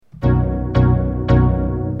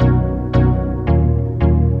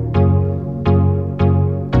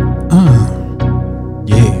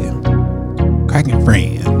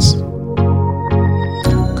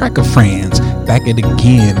Cracker Friends, back at it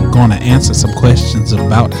again. Gonna answer some questions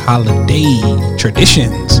about holiday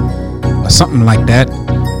traditions or something like that.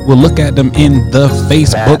 We'll look at them in the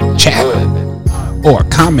Facebook chat or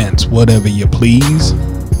comments, whatever you please.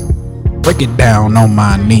 Break it down on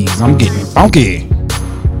my knees. I'm getting funky.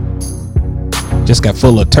 Just got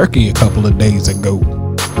full of turkey a couple of days ago.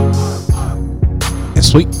 And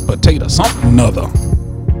sweet potato something other.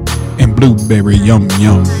 And blueberry yum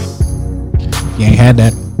yum. If you ain't had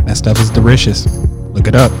that stuff is delicious. Look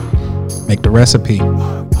it up. Make the recipe.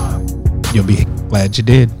 You'll be glad you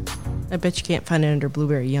did. I bet you can't find it under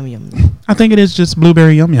blueberry yum yum. I think it is just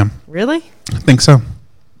blueberry yum yum. Really? I think so.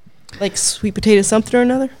 Like sweet potato something or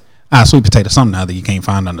another? Sweet potato something other you can't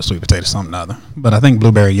find under sweet potato something other. But I think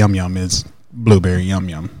blueberry yum yum is blueberry yum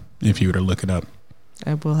yum if you were to look it up.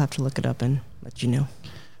 I will have to look it up and let you know.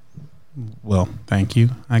 Well, thank you,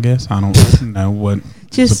 I guess. I don't know what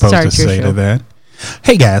I'm supposed to say to that.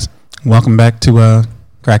 Hey, guys. Welcome back to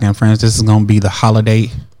Cracking Friends. This is going to be the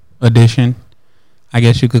holiday edition, I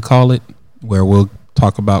guess you could call it, where we'll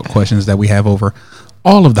talk about questions that we have over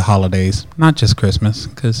all of the holidays, not just Christmas,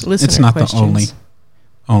 because it's not questions. The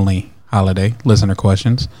only holiday. Listener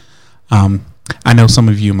questions. I know some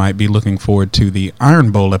of you might be looking forward to the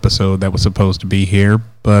Iron Bowl episode that was supposed to be here,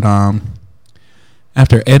 but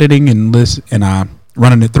after editing and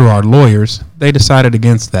running it through our lawyers, they decided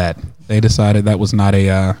against that. They decided that was not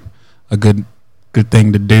a good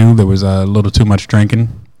thing to do. There was a little too much drinking,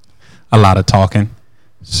 a lot of talking.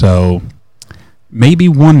 So maybe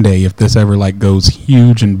one day, if this ever goes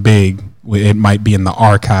huge and big, it might be in the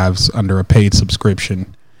archives under a paid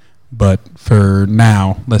subscription. But for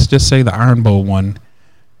now, let's just say the Iron Bowl one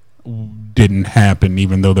didn't happen,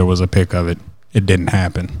 even though there was a pic of it. It didn't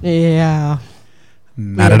happen. Yeah.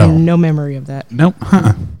 Not at all. No memory of that. Nope.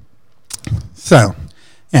 So,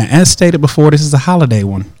 yeah, as stated before, this is a holiday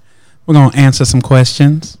one. We're going to answer some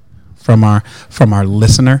questions from our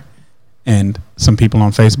listener and some people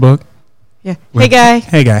on Facebook. Yeah. Hey, guy.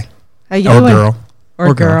 Hey, guy. How you doing? Girl.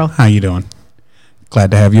 Or girl. How you doing?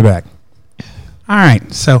 Glad to have you back. All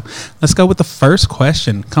right, so let's go with the first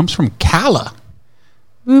question. Comes from Kala.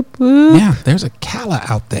 Whoop, whoop. Yeah, there's a Kala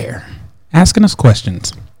out there asking us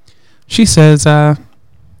questions. She says,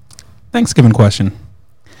 Thanksgiving question.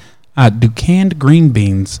 Do canned green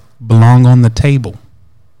beans belong on the table?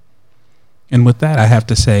 And with that, I have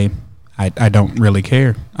to say, I don't really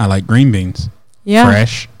care. I like green beans. Yeah.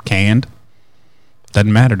 Fresh, canned.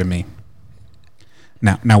 Doesn't matter to me.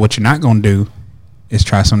 Now what you're not going to do is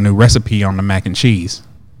try some new recipe on the mac and cheese.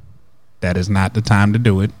 That is not the time to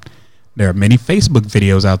do it. There are many Facebook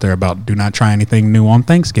videos out there about do not try anything new on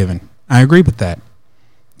Thanksgiving. I agree with that.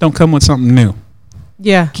 Don't come with something new.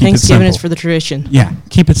 Yeah, Thanksgiving is for the tradition. Yeah,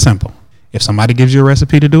 keep it simple. If somebody gives you a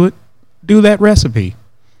recipe to do it, do that recipe.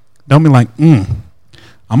 Don't be like,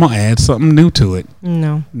 I'm going to add something new to it.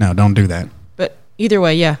 No, don't do that. But either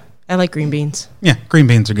way, yeah, I like green beans. Yeah, green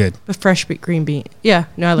beans are good. But fresh green bean. Yeah,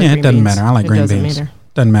 no, I like green beans. Yeah, it doesn't matter. I like green beans. Doesn't matter.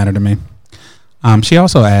 Doesn't matter to me. She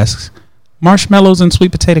also asks, marshmallows and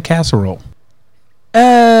sweet potato casserole.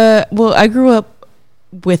 Well, I grew up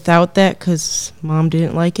without that because Mom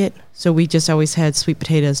didn't like it. So we just always had sweet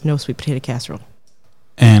potatoes, no sweet potato casserole.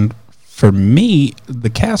 And for me, the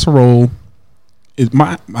casserole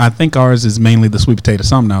I think ours is mainly the sweet potato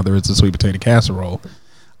something. Now there is the sweet potato casserole.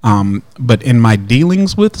 But in my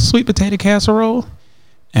dealings with sweet potato casserole,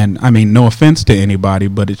 and I mean, no offense to anybody,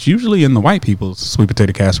 but it's usually in the white people's sweet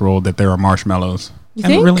potato casserole that there are marshmallows. You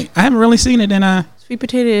think? I haven't really seen it in sweet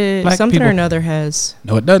potato black something people. or another has.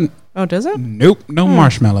 No, it doesn't. Oh, does it? Nope, no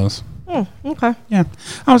marshmallows. Oh, okay. Yeah,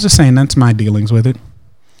 I was just saying that's my dealings with it.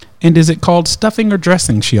 And is it called stuffing or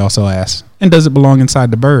dressing? She also asked. And does it belong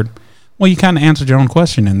inside the bird? Well, you kind of answered your own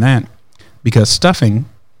question in that, because stuffing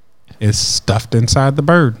is stuffed inside the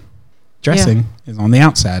bird. Dressing is on the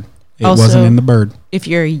outside. It also wasn't in the bird. If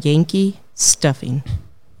you're a Yankee, stuffing.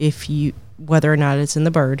 Whether or not it's in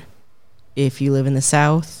the bird. If you live in the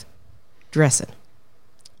South, dressing.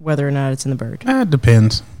 Whether or not it's in the bird. It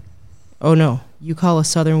depends. Oh, no. You call a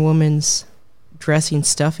Southern woman's dressing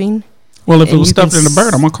stuffing? Well, if it was stuffed in the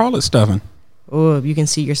bird, I'm going to call it stuffing. Oh, you can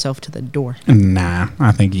see yourself to the door. Nah,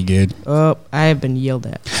 I think you good. Oh, I have been yelled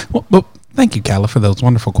at. Well, thank you, Kala, for those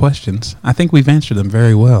wonderful questions. I think we've answered them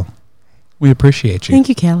very well. We appreciate you. Thank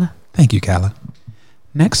you, Kala. Thank you, Kala.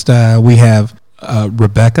 Next, we have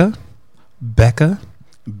Rebecca,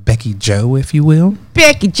 Becky Joe, if you will.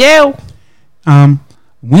 Becky Joe.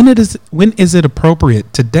 When is it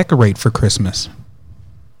appropriate to decorate for Christmas?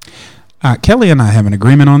 Kelly and I have an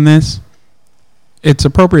agreement on this. It's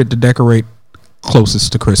appropriate to decorate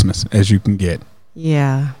closest to Christmas as you can get.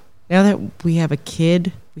 Yeah. Now that we have a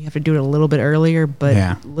kid, we have to do it a little bit earlier,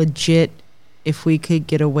 but legit, if we could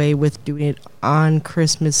get away with doing it on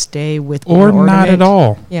Christmas Day with or not at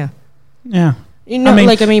all. Yeah. Yeah. You know,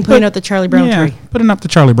 putting up the Charlie Brown tree. Putting up the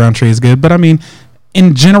Charlie Brown tree is good, but I mean,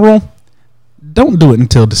 in general, don't do it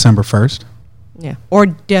until December 1st. Yeah. Or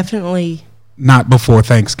definitely not before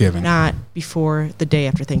Thanksgiving. Not before the day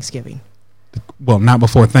after Thanksgiving. Well, not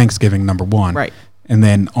before Thanksgiving, number one. Right. And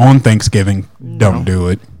then on Thanksgiving, don't do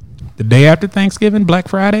it. The day after Thanksgiving, Black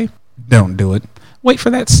Friday, don't do it. Wait for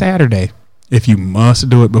that Saturday if you must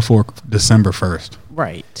do it before December 1st.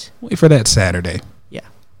 Right. Wait for that Saturday. Yeah.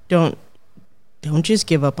 Don't just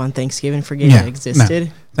give up on Thanksgiving, forget it existed.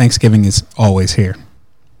 No. Thanksgiving is always here.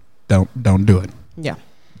 Don't do it. Yeah.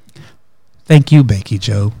 Thank you, Becky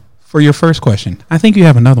Joe, for your first question. I think you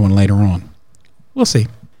have another one later on. We'll see.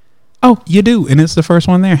 Oh, you do, and it's the first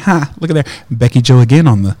one there. Ha! Look at there, Becky Joe again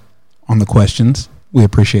on the questions. We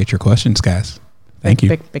appreciate your questions, guys. Thank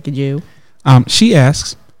you, Becky Joe. She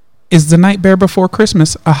asks, "Is The Nightmare Before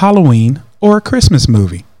Christmas a Halloween or a Christmas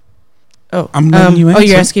movie?" Oh, I'm letting you answer. Oh,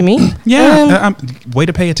 you're asking me? Yeah. Way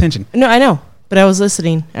to pay attention. No, I know, but I was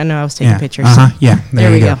listening. I know I was taking pictures. Yeah.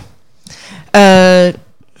 There we go. I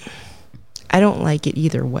don't like it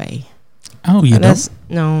either way. Oh, you don't?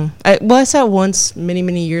 No. I saw it once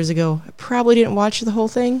many years ago. I probably didn't watch the whole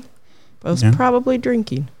thing. I was probably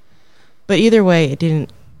drinking. But either way, it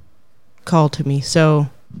didn't call to me. So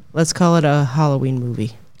let's call it a Halloween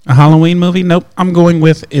movie. A Halloween movie? Nope. I'm going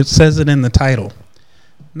with, it says it in the title,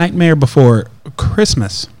 Nightmare Before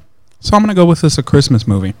Christmas. So I'm going to go with this a Christmas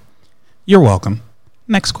movie. You're welcome.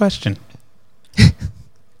 Next question.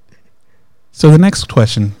 So the next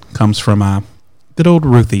question comes from good old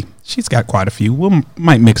Ruthie. She's got quite a few. We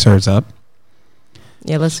might mix hers up.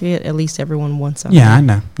 Yeah, let's get at least everyone wants something. Yeah, I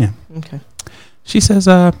know. Yeah. Okay. She says,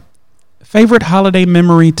 favorite holiday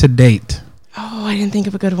memory to date? Oh, I didn't think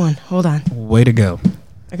of a good one. Hold on. Way to go.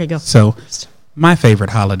 Okay, go. So my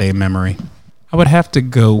favorite holiday memory, I would have to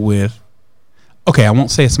go with, okay, I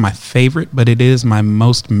won't say it's my favorite, but it is my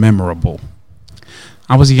most memorable.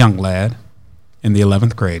 I was a young lad in the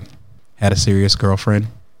 11th grade. Had a serious girlfriend.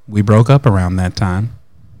 We broke up around that time.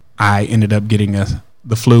 I ended up getting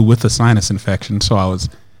the flu with a sinus infection, so I was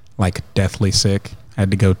like deathly sick.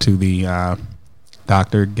 Had to go to the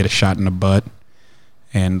doctor, get a shot in the butt,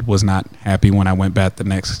 and was not happy when I went back the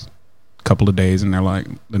next couple of days. And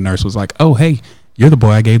the nurse was like, "Oh, hey, you're the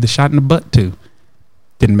boy I gave the shot in the butt to."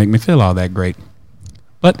 Didn't make me feel all that great.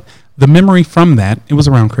 But the memory from that, it was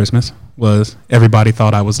around Christmas, was everybody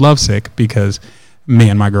thought I was lovesick because me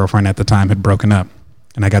and my girlfriend at the time had broken up.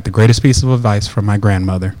 And I got the greatest piece of advice from my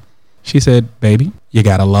grandmother. She said, "Baby, you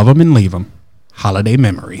got to love them and leave them. Holiday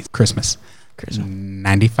memories. Christmas.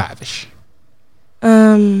 95-ish.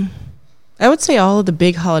 I would say all of the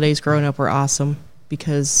big holidays growing up were awesome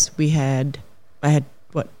because I had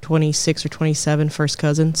 26 or 27 first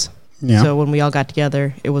cousins. Yeah. So when we all got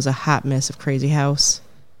together, it was a hot mess of crazy house,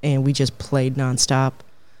 and we just played nonstop.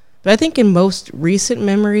 But I think in most recent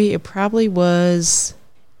memory, it probably was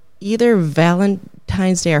either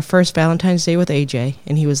Valentine's Day, our first Valentine's Day with AJ,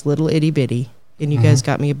 and he was little itty bitty, and you guys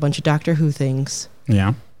got me a bunch of Doctor Who things.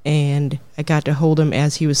 Yeah. And I got to hold him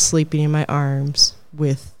as he was sleeping in my arms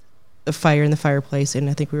with the fire in the fireplace, and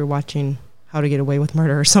I think we were watching How to Get Away with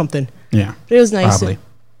Murder or something. Yeah. But it was nice. Probably.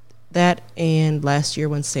 That and last year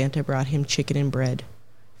when Santa brought him chicken and bread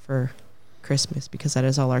for Christmas, because that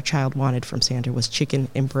is all our child wanted from Santa was chicken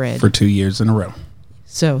and bread. For 2 years in a row.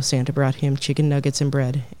 So Santa brought him chicken nuggets and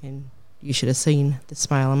bread, and you should have seen the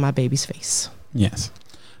smile on my baby's face. Yes.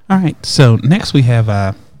 All right. So next we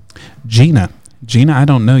have Gina. Gina, I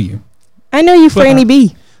don't know you. I know you, Franny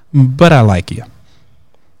B. But I like you.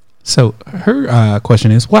 So her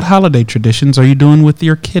question is, what holiday traditions are you doing with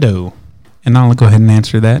your kiddo? And I'll go ahead and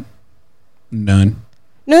answer that. None.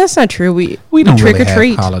 No, that's not true. We don't trick really or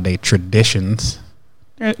treat. Have holiday traditions.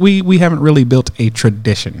 We haven't really built a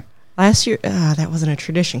tradition. Last year, that wasn't a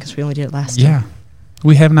tradition because we only did it last year. Yeah.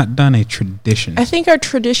 We have not done a tradition. I think our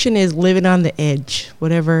tradition is living on the edge,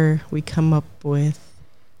 whatever we come up with.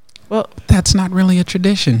 Well, that's not really a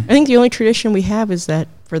tradition. I think the only tradition we have is that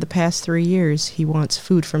for the past 3 years, he wants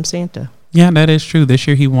food from Santa. Yeah, that is true. This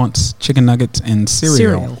year he wants chicken nuggets and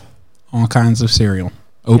cereal. All kinds of cereal.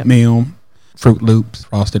 Oatmeal, Fruit Loops,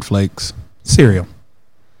 Frosted Flakes, cereal.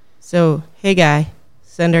 So, hey, guy,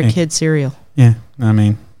 send our kids cereal. Yeah, I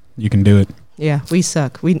mean, you can do it. Yeah, we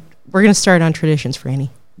suck. We're going to start on traditions, Franny.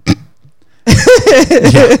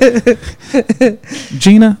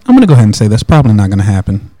 Gina, I'm going to go ahead and say that's probably not going to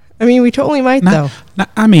happen. I mean, we totally might, though.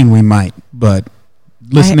 I mean, we might, but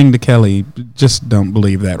listening to Kelly, just don't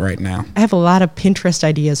believe that right now. I have a lot of Pinterest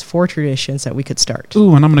ideas for traditions that we could start.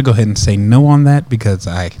 Ooh, and I'm going to go ahead and say no on that because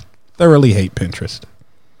I thoroughly hate Pinterest.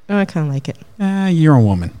 Oh, I kind of like it. You're a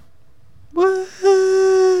woman. What?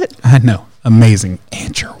 I know. Amazing.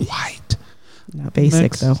 And you're white. Not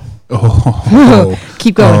basic, though. Oh.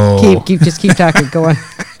 Keep going. Oh. Keep talking. Go on.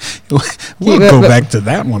 We'll go back to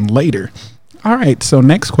that one later. All right. So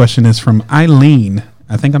next question is from Eileen.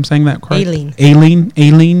 I think I'm saying that correct. Aileen.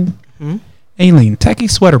 Mm-hmm. Aileen. Tacky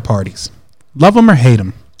sweater parties. Love them or hate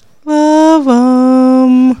them? Love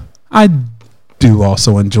them. I do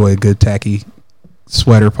also enjoy a good tacky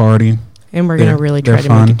sweater party. And we're going to really try to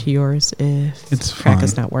make it to yours if it's crack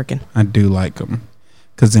is not working. I do like them.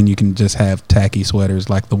 Because then you can just have tacky sweaters.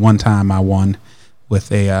 Like the one time I won with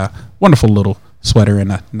a wonderful little sweater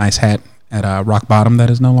and a nice hat at Rock Bottom that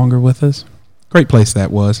is no longer with us. Great place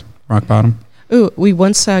that was, Rock Bottom. Ooh, we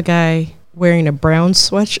once saw a guy wearing a brown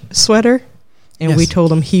sweater. And we told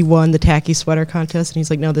him he won the tacky sweater contest. And he's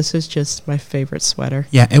like, no, this is just my favorite sweater.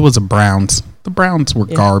 Yeah, it was a Browns. The Browns were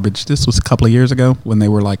garbage. This was a couple of years ago when they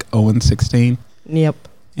were like 0-16. Yep.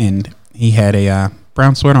 And he had a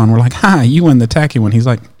brown sweater on. We're like, hi, you won the tacky one. He's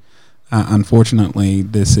like, unfortunately,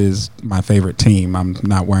 this is my favorite team. I'm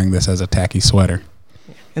not wearing this as a tacky sweater.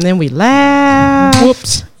 And then we laughed.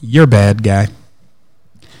 Whoops. You're bad, guy.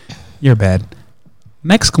 You're bad.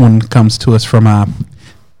 Next one comes to us from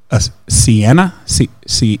Sienna. Sienna?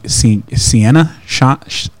 Sienna?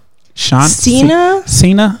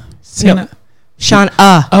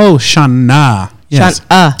 Shauna. Oh, Shauna. Yes.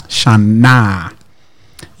 Shauna.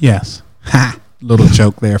 Yes. Ha. Little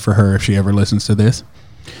joke there for her if she ever listens to this.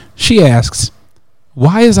 She asks,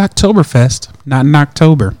 why is Oktoberfest not in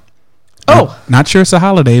October? Oh. Not sure it's a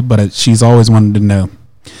holiday, but she's always wanted to know.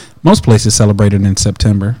 Most places celebrate it in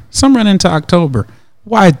September. Some run into October.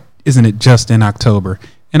 Why isn't it just in October?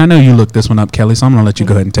 And I know you looked this one up, Kelly, so I'm going to let you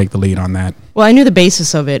go ahead and take the lead on that. Well, I knew the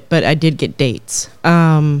basis of it, but I did get dates.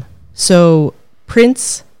 So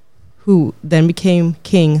Prince, who then became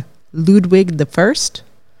King Ludwig I,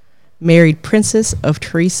 married Princess of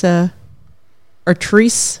Therese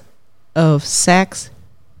of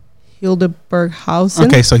Saxe-Hildburghausen.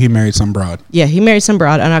 Okay, so he married some broad. Yeah, he married some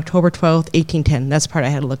broad on October 12th, 1810. That's the part I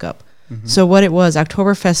had to look up. Mm-hmm. So what it was,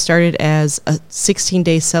 Oktoberfest started as a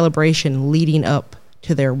 16-day celebration leading up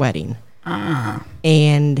to their wedding.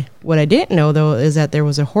 And what I didn't know, though, is that there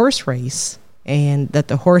was a horse race, and that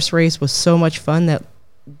the horse race was so much fun that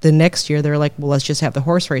the next year they were like, well, let's just have the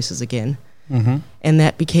horse races again. Mm-hmm. And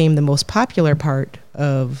that became the most popular part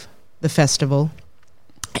of the festival.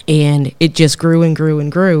 And it just grew and grew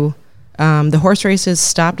and grew. The horse races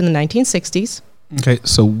stopped in the 1960s. Okay,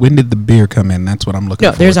 so when did the beer come in? That's what I'm looking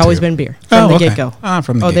for. No, there's always been beer from the get-go.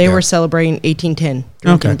 From the get-go. They were celebrating 1810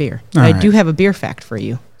 drinking beer. I do have a beer fact for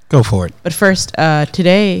you. Go for it. But first,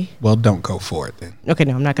 today... Well, don't go for it then. Okay,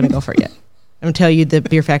 no, I'm not going to go for it yet. I'm going to tell you the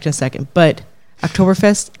beer fact in a second. But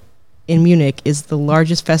Oktoberfest in Munich is the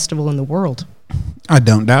largest festival in the world. I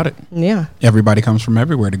don't doubt it. Yeah. Everybody comes from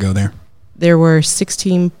everywhere to go there. There were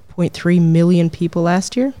 16.3 million people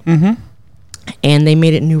last year. Mm-hmm. And they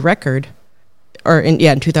made a new record.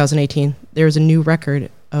 In 2018, there was a new record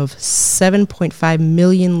of 7.5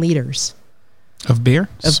 million liters. Of beer?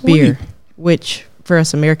 Of beer, which for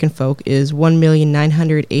us American folk is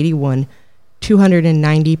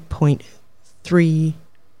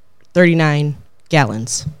 1,981,290.39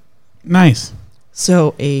 gallons. Nice.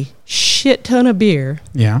 So a shit ton of beer.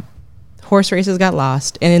 Yeah. Horse races got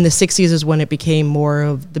lost, and in the 60s is when it became more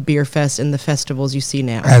of the beer fest and the festivals you see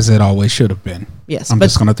now. As it always should have been. Yes. I'm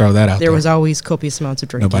just going to throw that out there. There was always copious amounts of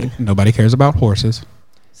drinking. Nobody cares about horses.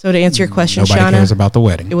 So to answer your question, Nobody Shauna, cares about the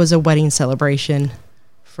wedding. It was a wedding celebration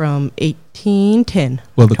from 1810.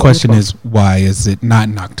 Well, the question is, why is it not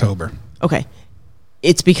in October? Okay.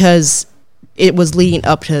 It's because it was leading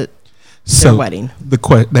up to their wedding.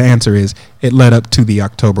 The answer is, it led up to the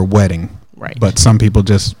October wedding. Right. But some people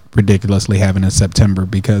just ridiculously have it in September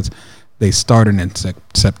because they started in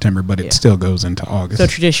September, but it still goes into August. So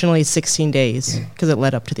traditionally 16 days because it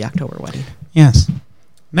led up to the October wedding. Yes.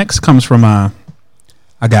 Next comes from a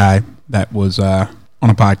guy that was on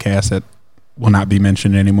a podcast that will not be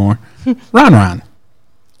mentioned anymore. Ron.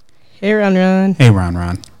 Hey, Ron. Hey,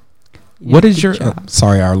 Ron. What is your...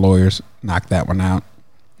 sorry, our lawyers knocked that one out.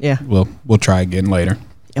 Yeah. We'll try again later.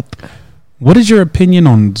 Yep. What is your opinion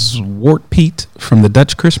on Zwarte Piet from the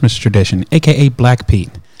Dutch Christmas tradition, a.k.a. Black Pete?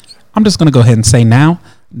 I'm just going to go ahead and say now,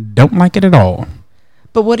 don't like it at all.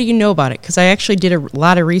 But what do you know about it? Because I actually did a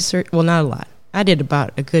lot of research. Well, not a lot. I did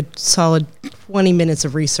about a good solid 20 minutes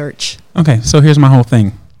of research. Okay, so here's my whole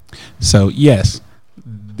thing. So, yes,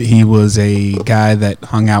 He was a guy that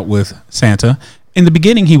hung out with Santa. In the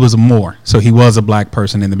beginning, he was a Moor, so he was a black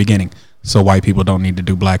person in the beginning. So white people don't need to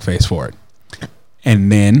do blackface for it.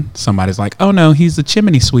 And then somebody's like, oh no, he's a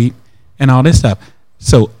chimney sweep and all this stuff.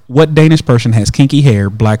 So what Danish person has kinky hair,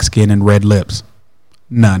 black skin, and red lips?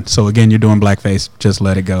 None. So again, you're doing blackface. Just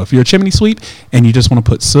let it go. If you're a chimney sweep and you just want to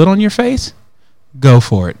put soot on your face, go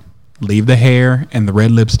for it. Leave the hair and the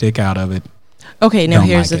red lipstick out of it. Okay, now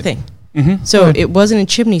here's the thing. Mm-hmm. So it wasn't a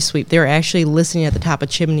chimney sweep. They were actually listening at the top of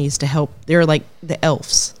chimneys to help. They were like the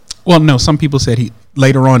elves. Well, no, some people said he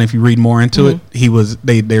later on, if you read more into it, he was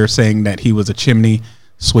they're saying that he was a chimney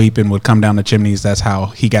sweep and would come down the chimneys. That's how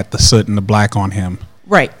he got the soot and the black on him.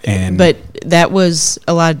 Right. But that was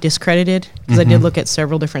a lot discredited because I did look at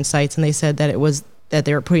several different sites and they said that it was that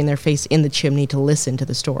they were putting their face in the chimney to listen to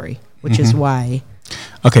the story, which is why.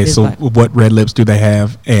 Okay, so what red lips do they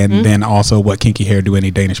have? And then also what kinky hair do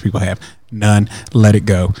any Danish people have? None. Let it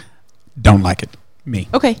go. Don't like it. Me.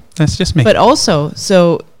 Okay. That's just me. But also,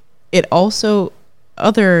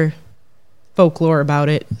 other folklore about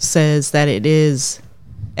it says that it is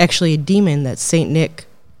actually a demon that Saint Nick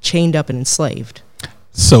chained up and enslaved.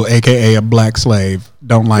 So, AKA a black slave.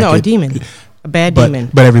 Don't like it. No, a demon. A bad demon.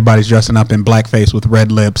 But everybody's dressing up in blackface with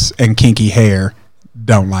red lips and kinky hair.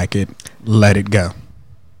 Don't like it. Let it go.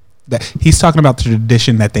 He's talking about the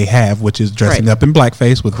tradition that they have, which is dressing up in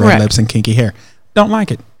blackface with red lips and kinky hair. Don't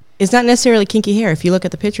like it. It's not necessarily kinky hair. If you look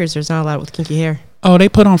at the pictures, there's not a lot with kinky hair. Oh, they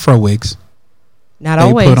put on fro wigs. Not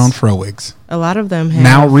always. They put on fro wigs. A lot of them have.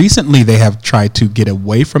 Now, recently, they have tried to get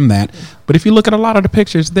away from that. But if you look at a lot of the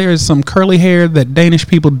pictures, there is some curly hair that Danish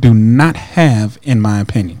people do not have, in my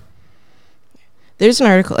opinion. There's an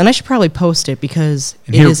article, and I should probably post it because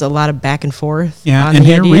it is a lot of back and forth. Yeah, and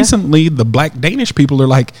here recently, the black Danish people are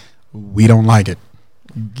like, we don't like it.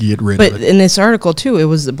 Get rid of it. But in this article, too, it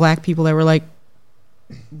was the black people that were like,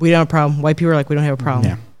 we don't have a problem. White people are like, we don't have a problem.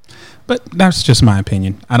 Yeah. But that's just my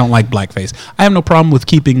opinion. I don't like blackface. I have no problem with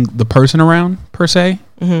keeping the person around, per se,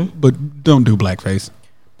 but don't do blackface.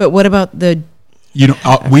 But what about the...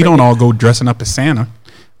 we don't all go dressing up as Santa.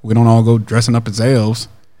 We don't all go dressing up as elves.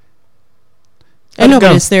 I know,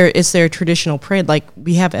 but it's their traditional parade. Like,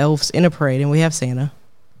 we have elves in a parade, and we have Santa.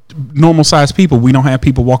 Normal sized people. We don't have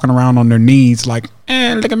people walking around on their knees like,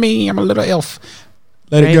 look at me, I'm a little elf.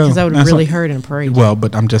 Let it go. Because that would really hurt in a parade. Well,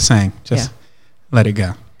 but I'm just saying, let it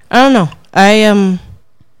go. I don't know.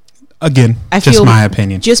 Again, just my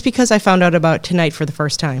opinion. Just because I found out about it tonight for the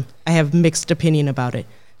first time, I have mixed opinion about it.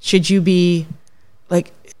 Should you be,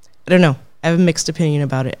 like, I don't know. I have a mixed opinion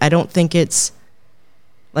about it. I don't think it's,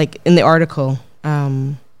 like, in the article.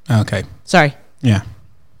 Okay. Sorry. Yeah.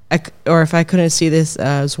 Or if I couldn't see this,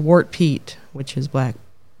 Zwart Piet, which is Black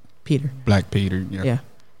Peter. Black Peter, yeah.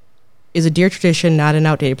 Is a dear tradition, not an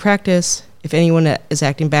outdated practice. If anyone is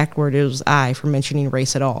acting backward, it was I for mentioning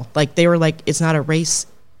race at all. Like, they were like, it's not a race.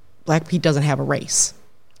 Black Pete doesn't have a race.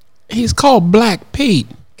 He's called Black Pete.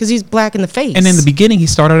 Because he's black in the face. And in the beginning, he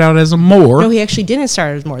started out as a Moor. No, he actually didn't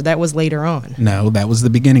start as Moor. That was later on. No, that was the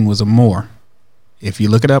beginning, was a Moor. If you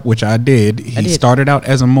look it up, which I did, he started out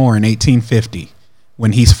as a Moor in 1850.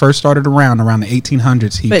 When he first started around the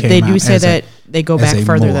 1800s, he came out as a Moor. But they do say that they go back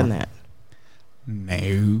further than that.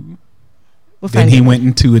 No. Then he went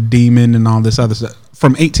into a demon and all this other stuff.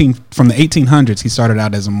 From the 1800s, he started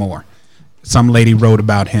out as a Moor. Some lady wrote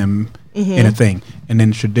about him in a thing. And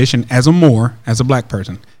then tradition as a Moor, as a black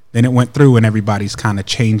person. Then it went through and everybody's kind of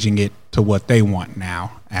changing it to what they want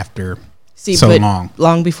now after long.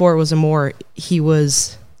 Long before it was a Moor, he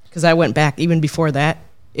was, because I went back even before that,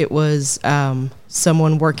 it was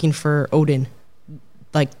someone working for Odin,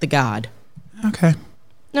 like the god. Okay.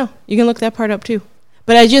 No, you can look that part up too.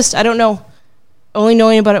 But I don't know. Only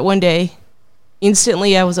knowing about it one day,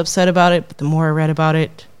 instantly I was upset about it. But the more I read about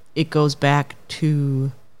it, it goes back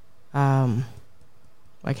to, why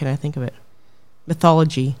can't I think of it?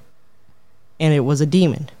 Mythology. And it was a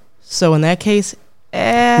demon. So in that case,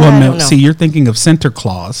 I don't know. See, you're thinking of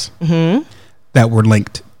Sinterklaas that were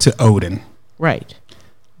linked to Odin. Right.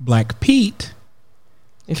 Black Pete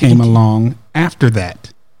came along after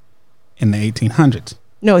that in the 1800s.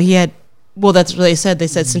 No, he had, well, that's what they said. They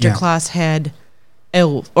said Sinterklaas had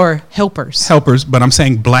helpers. Helpers, but I'm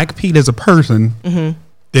saying Black Pete as a person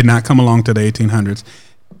did not come along to the 1800s.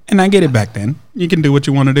 And I get it back then. You can do what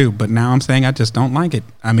you want to do. But now I'm saying I just don't like it.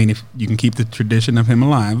 I mean, if you can keep the tradition of him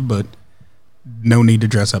alive, but no need to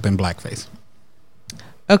dress up in blackface.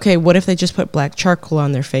 Okay, what if they just put black charcoal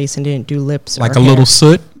on their face and didn't do lips like or a hair? Little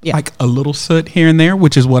soot? Yeah. Like a little soot here and there,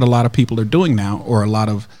 which is what a lot of people are doing now, or a lot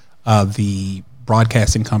of the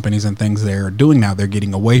broadcasting companies and things they're doing now. They're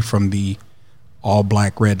getting away from the all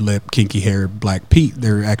black, red lip, kinky hair, Black Pete.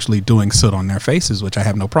 They're actually doing soot on their faces, which I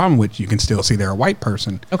have no problem with. You can still see they're a white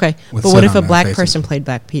person. Okay. But what if a black person played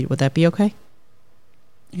Black Pete? Would that be okay?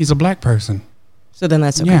 He's a black person. So then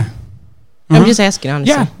that's okay. Yeah. I'm just asking,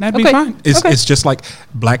 honestly. Yeah, that'd be fine. It's just like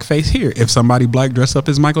blackface here. If somebody black dressed up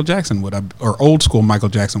as Michael Jackson, or old school Michael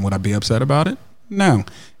Jackson, would I be upset about it? No.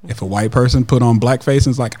 If a white person put on blackface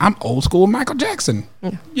and is like, I'm old school Michael Jackson,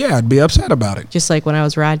 yeah, I'd be upset about it. Just like when I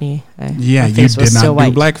was Rodney. You did not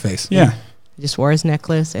do blackface. Yeah. I just wore his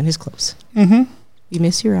necklace and his clothes. Mm-hmm. We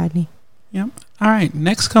miss you, Rodney. Yep. All right.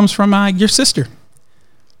 Next comes from your sister,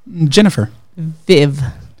 Jennifer. Viv.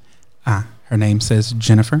 Her name says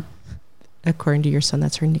Jennifer. According to your son,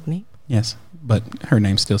 that's her nickname? Yes, but her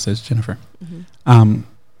name still says Jennifer. Mm-hmm.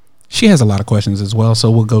 She has a lot of questions as well,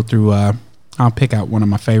 so we'll go through... I'll pick out one of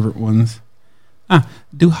my favorite ones.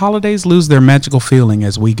 Do holidays lose their magical feeling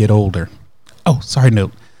as we get older? Oh, sorry,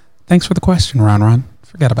 note. Thanks for the question, Ron.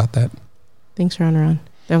 Forgot about that. Thanks, Ron.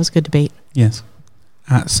 That was a good debate. Yes.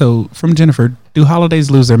 So, from Jennifer, do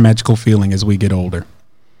holidays lose their magical feeling as we get older?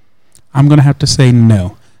 I'm going to have to say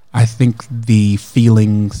no. I think the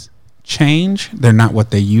feelings change. They're not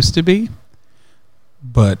what they used to be.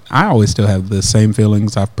 But I always still have the same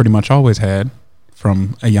feelings I've pretty much always had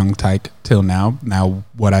from a young tyke till now. Now,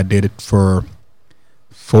 what I did for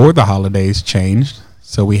the holidays changed.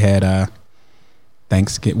 So we had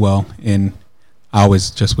Thanksgiving. I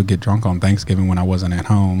always just would get drunk on Thanksgiving when I wasn't at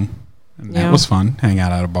home. And that was fun, hang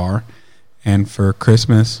out at a bar. And for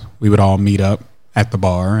Christmas, we would all meet up at the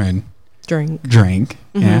bar and drink.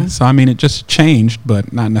 Mm-hmm. Yeah. So I mean, it just changed,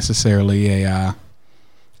 but not necessarily a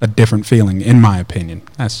different feeling, in my opinion.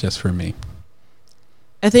 That's just for me.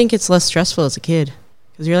 I think it's less stressful as a kid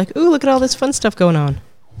because you're like, ooh, look at all this fun stuff going on.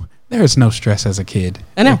 There is no stress as a kid.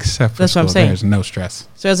 I know. Except for that's school. What I'm saying. There's no stress.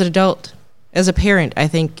 So as an adult, as a parent, I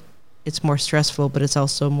think it's more stressful, but it's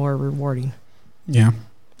also more rewarding. Yeah.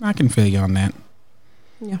 I can feel you on that.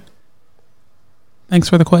 Yeah. Thanks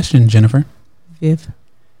for the question, Jennifer. Viv.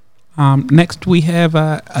 Next, we have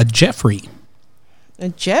a Jeffrey. A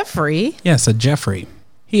Jeffrey? Yes, a Jeffrey.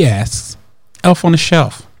 He asks, Elf on the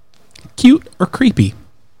Shelf, cute or creepy?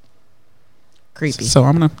 Creepy. So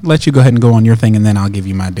I'm going to let you go ahead and go on your thing, and then I'll give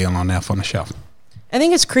you my deal on Elf on the Shelf. I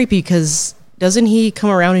think it's creepy because doesn't he come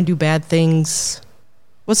around and do bad things?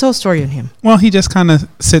 What's the whole story on him? Well, he just kind of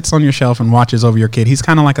sits on your shelf and watches over your kid. He's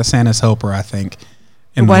kind of like a Santa's helper, I think.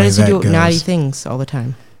 Why does he do naughty things all the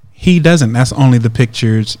time? He doesn't. That's only the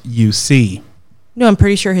pictures you see. No, I'm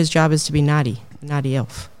pretty sure his job is to be naughty. Naughty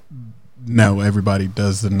elf. No, everybody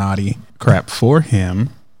does the naughty crap for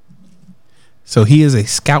him. So he is a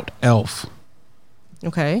scout elf.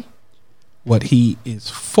 Okay. What he is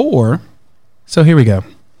for. So here we go.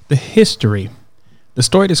 The history. The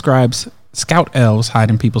story describes scout elves hide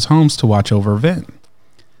in people's homes to watch over event.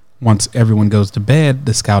 Once everyone goes to bed,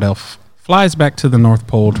 the scout elf flies back to the North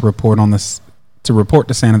Pole to report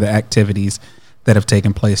to Santa the activities that have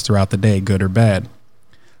taken place throughout the day, good or bad.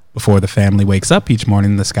 Before the family wakes up each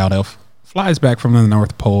morning, the scout elf flies back from the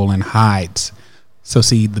North Pole and hides. So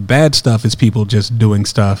see, the bad stuff is people just doing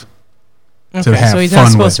stuff to have fun with it. So he's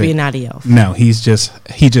not supposed to be a naughty elf. No, he just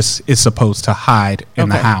is supposed to hide in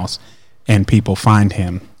the house, and people find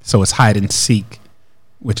him. So it's hide and seek,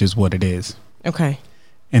 which is what it is. Okay.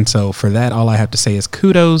 And so for that, all I have to say is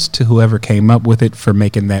kudos to whoever came up with it for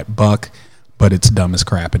making that buck, but it's dumb as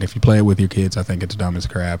crap. And if you play it with your kids, I think it's dumb as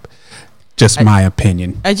crap. Just my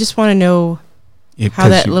opinion. I just want to know how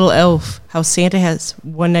that little elf, how Santa has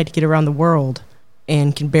one night to get around the world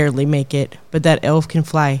and can barely make it, but that elf can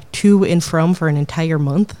fly to and from for an entire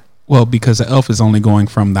month? Well, because the elf is only going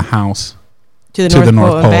from the house to the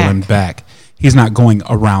North Pole and back. He's not going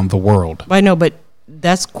around the world. I know, but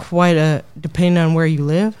that's quite depending on where you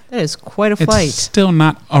live, that is quite a flight. It's still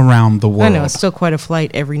not around the world. I know, it's still quite a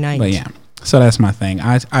flight every night. But yeah, so that's my thing.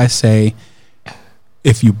 I say,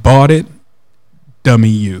 if you bought it, dummy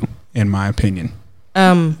you, in my opinion.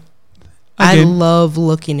 I love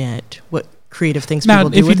looking at what creative things people do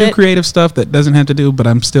with it. Now, if you do creative stuff, that doesn't have to do, but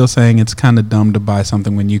I'm still saying it's kind of dumb to buy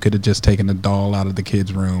something when you could have just taken a doll out of the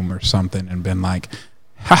kid's room or something and been like,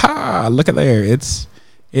 ha, look at there.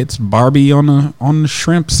 It's Barbie on the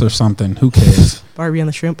shrimps or something. Who cares? Barbie on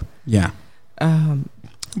the shrimp? Yeah.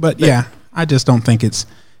 But yeah, I just don't think it's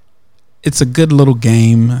a good little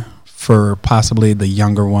game for possibly the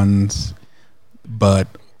younger ones. But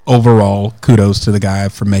overall, kudos to the guy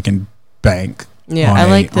for making bank. Yeah, I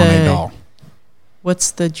like the doll.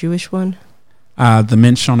 What's the Jewish one? The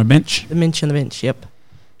Minch on a Bench. The Minch on the Bench. Yep,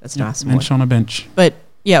 that's an awesome Minch on a Bench. But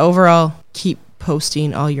yeah, overall, keep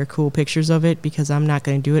posting all your cool pictures of it because I'm not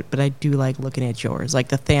going to do it, but I do like looking at yours, like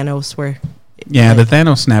the Thanos where Yeah, the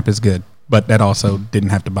Thanos snap is good, but that also didn't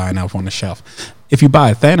have to buy an Elf on the Shelf. If you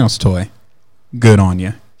buy a Thanos toy, good on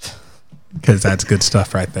you, because that's good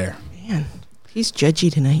stuff right there. Man, he's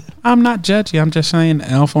judgy tonight. I'm not judgy. I'm just saying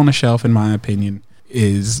Elf on the Shelf, in my opinion,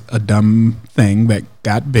 is a dumb thing that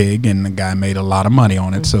got big, and the guy made a lot of money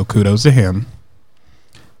on it, so kudos to him.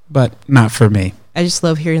 But not for me. I just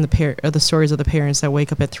love hearing the stories of the parents that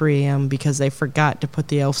wake up at 3 a.m. because they forgot to put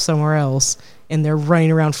the elf somewhere else, and they're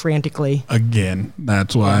running around frantically. Again,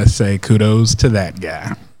 that's why I say kudos to that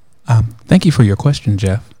guy. Thank you for your question,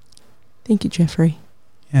 Jeff. Thank you, Jeffrey.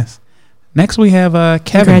 Yes. Next we have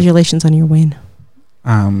Kevin. Congratulations on your win.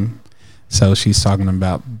 So she's talking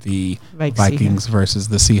about the Vikings versus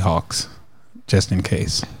the Seahawks, just in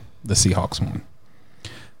case the Seahawks won.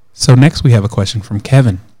 So next we have a question from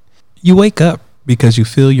Kevin. You wake up because you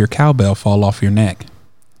feel your cowbell fall off your neck.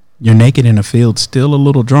 You're naked in a field, still a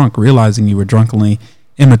little drunk, realizing you were drunkenly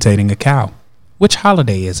imitating a cow. Which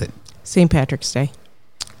holiday is it? St. Patrick's Day.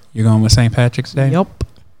 You're going with St. Patrick's Day? Yep.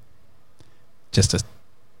 Just a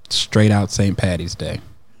straight out St. Patty's Day.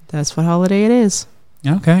 That's what holiday it is.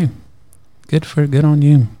 Okay. Good on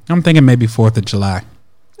you. I'm thinking maybe 4th of July.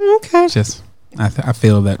 Okay. I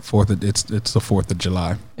feel that it's the 4th of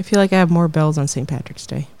July. I feel like I have more bells on St. Patrick's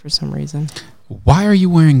Day for some reason. Why are you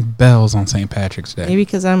wearing bells on St. Patrick's Day? Maybe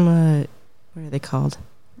because I'm what are they called?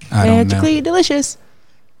 I don't know. Magically delicious.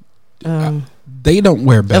 They don't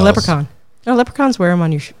wear bells. A leprechaun. No, leprechauns wear them on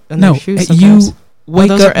their shoes sometimes. You wake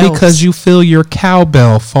up because you feel your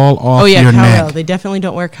cowbell fall off your cowbell. neck. They definitely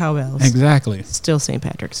don't wear cowbells. Exactly. Still St.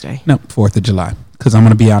 Patrick's Day. No, 4th of July. Because I'm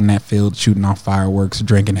going to be out in that field shooting off fireworks,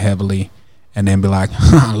 drinking heavily, and then be like,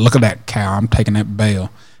 look at that cow. I'm taking that bell.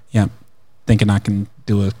 Yeah, thinking I can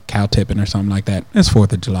do a cow tipping or something like that. It's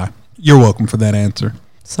 4th of July. You're welcome for that answer.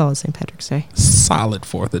 Solid St. Patrick's Day. Solid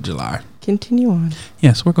 4th of July. Continue on.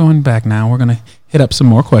 Yes, we're going back now. We're going to hit up some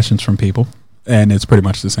more questions from people. And it's pretty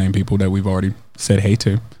much the same people that we've already said hey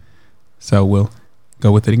to. So we'll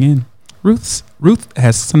go with it again. Ruth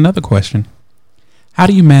has another question. How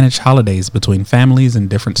do you manage holidays between families in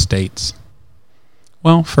different states?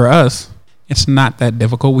 Well, for us, it's not that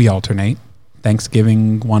difficult. We alternate.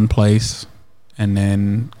 Thanksgiving one place and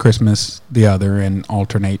then Christmas the other, and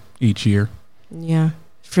alternate each year. Yeah,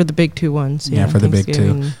 for the big two ones. Yeah, for the big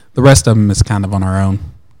two. The rest of them is kind of on our own.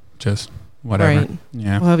 Just whatever. Right.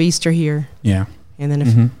 Yeah. We'll have Easter here. Yeah. And then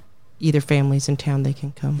if either family's in town, they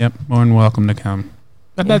can come. Yep, more than welcome to come.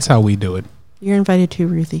 But that's how we do it. You're invited too,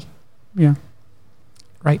 Ruthie. Yeah.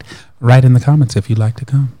 Right. Write in the comments if you'd like to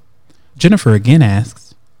come. Jennifer again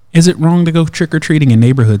asks, is it wrong to go trick-or-treating in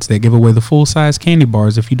neighborhoods that give away the full-size candy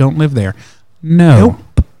bars if you don't live there? No.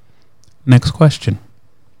 Nope. Next question.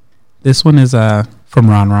 This one is from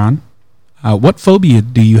Ron. What phobia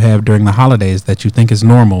do you have during the holidays that you think is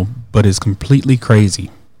normal but is completely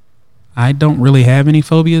crazy? I don't really have any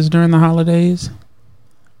phobias during the holidays,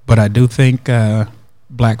 but I do think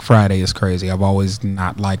Black Friday is crazy. I've always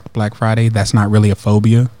not liked Black Friday. That's not really a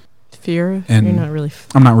phobia. Fear? And you're not really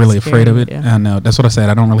I'm not really afraid of it. Yeah. No, that's what I said.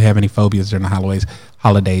 I don't really have any phobias during the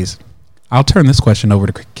holidays. I'll turn this question over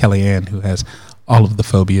to Kellyanne, who has all of the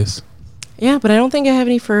phobias. Yeah, but I don't think I have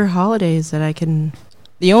any for holidays that I can...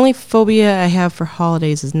 The only phobia I have for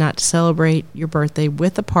holidays is not to celebrate your birthday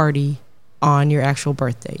with a party on your actual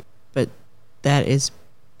birthday. But that is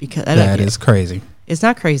because... That is crazy. It's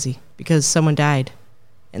not crazy because someone died.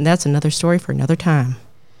 And that's another story for another time.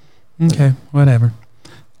 Okay, whatever.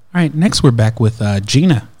 All right, next we're back with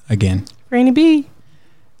Gina again. Rainy B.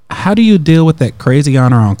 How do you deal with that crazy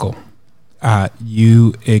aunt or uncle?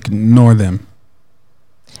 You ignore them.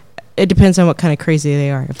 It depends on what kind of crazy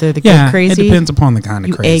they are. If they're the good crazy, it depends upon the kind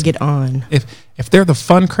of crazy. You egg it on. If they're the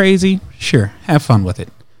fun crazy, sure, have fun with it.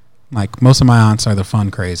 Like most of my aunts are the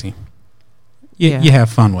fun crazy. You have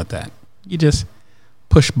fun with that. You just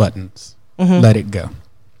push buttons, let it go.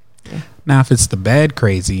 Yeah. Now, if it's the bad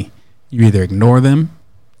crazy, you either ignore them,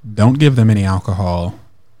 don't give them any alcohol,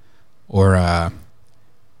 or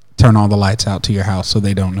turn all the lights out to your house so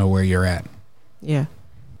they don't know where you're at. Yeah.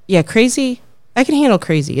 Yeah, crazy. I can handle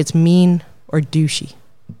crazy. It's mean or douchey.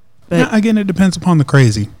 But again, it depends upon the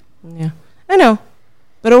crazy. Yeah, I know.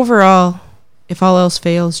 But overall, if all else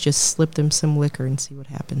fails, just slip them some liquor and see what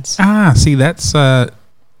happens. See, that's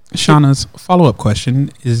Shauna's follow-up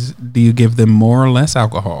question is, do you give them more or less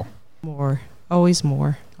alcohol? More. Always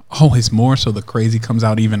more. Always more, so the crazy comes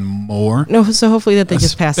out even more? No, so hopefully that they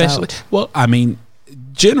just pass out. Well, I mean,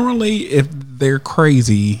 generally, if they're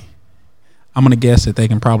crazy, I'm going to guess that they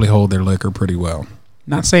can probably hold their liquor pretty well.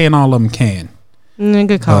 Not saying all of them can.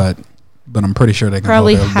 Good call. But I'm pretty sure they can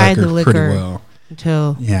probably hold their hide liquor the liquor pretty well.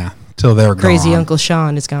 Until they're crazy gone. Uncle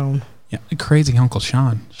Sean is gone. Yeah, crazy Uncle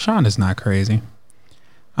Sean. Sean is not crazy.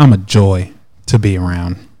 I'm a joy to be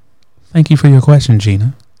around. Thank you for your question,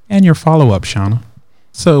 Gina, and your follow-up, Shauna.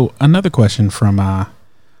 So, another question from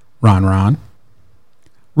Ron.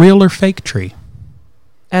 Real or fake tree?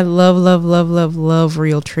 I love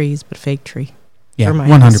real trees, but fake tree. Yeah,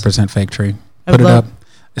 100% fake tree. Put it up,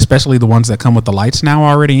 especially the ones that come with the lights now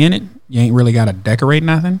already in it. You ain't really got to decorate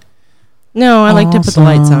nothing. No, I like to put the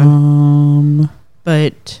lights on.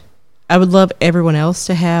 But I would love everyone else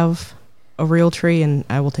to have a real tree, and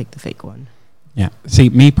I will take the fake one. Yeah. See,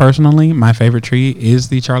 me personally, my favorite tree is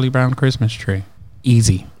the Charlie Brown Christmas tree.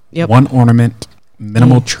 Easy. Yep. One ornament,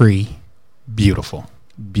 minimal tree. Beautiful.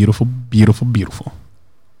 Beautiful, beautiful, beautiful.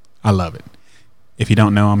 I love it. If you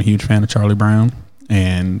don't know, I'm a huge fan of Charlie Brown,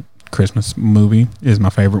 and Christmas movie is my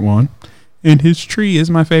favorite one. And his tree is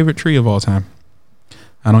my favorite tree of all time.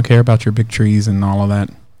 I don't care about your big trees and all of that.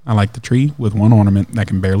 I like the tree with one ornament that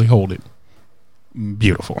can barely hold it.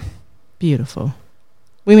 Beautiful. Beautiful.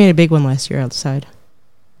 We made a big one last year outside.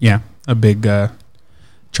 Yeah, a big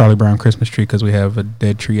Charlie Brown Christmas tree because we have a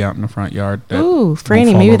dead tree out in the front yard. Ooh,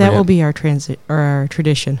 Franny, maybe that will be our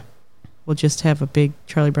tradition. We'll just have a big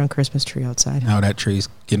Charlie Brown Christmas tree outside. No, that tree's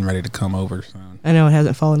getting ready to come over soon. I know it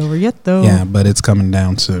hasn't fallen over yet, though. Yeah, but it's coming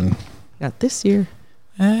down soon. Not this year.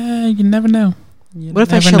 You never know. What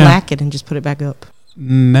if I shellac it and just put it back up?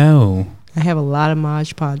 No. I have a lot of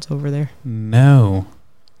Mod Podge over there. No.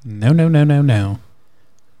 No.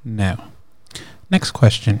 Next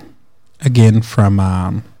question. Again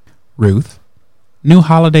from Ruth. New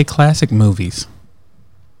holiday classic movies.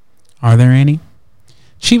 Are there any?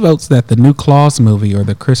 She votes that the new Claus movie or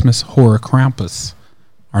the Christmas horror Krampus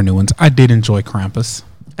are new ones. I did enjoy Krampus.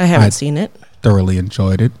 I haven't seen it. Thoroughly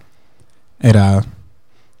enjoyed it. It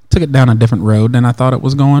took it down a different road than I thought it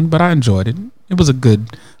was going, but I enjoyed it. It was a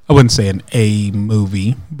good, I wouldn't say an A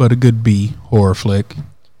movie, but a good B horror flick.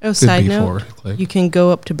 Oh, side note, you can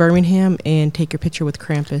go up to Birmingham and take your picture with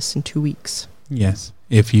Krampus in 2 weeks. Yes,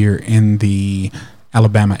 if you're in the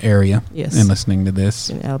Alabama area and listening to this.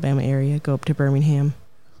 In the Alabama area, go up to Birmingham.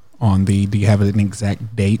 Do you have an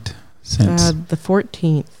exact date? Since the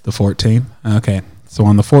 14th. The 14th? Okay. So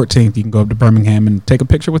on the 14th, you can go up to Birmingham and take a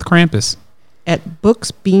picture with Krampus. At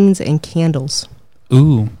Books, Beans, and Candles.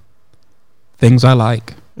 Ooh. Things I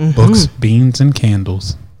like. Mm-hmm. Books, beans, and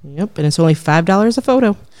candles. Yep, and it's only $5 a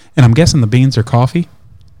photo. And I'm guessing the beans are coffee?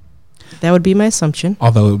 That would be my assumption.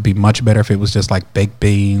 Although it would be much better if it was just like baked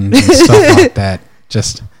beans and stuff like that.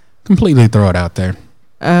 Just completely throw it out there.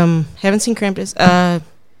 Haven't seen Krampus.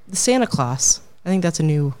 The Santa Claus. I think that's a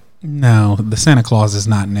new... No, the Santa Claus is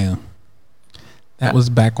not new. That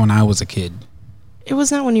was back when I was a kid. It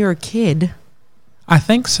was not when you were a kid. I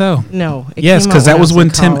think so. No. Yes, because that was when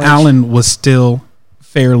Tim Allen was still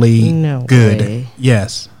fairly good. Way.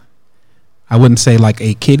 Yes. I wouldn't say like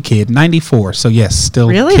a kid. 94. So yes, still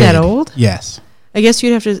really kid. That old? Yes. I guess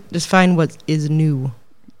you'd have to just find what is new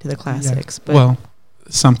to the classics. Yeah. But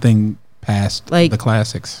something past the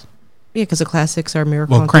classics. Yeah, because the classics are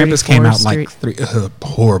Miracle on 34th Krampus came out like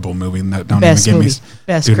horrible movie. Don't even get me.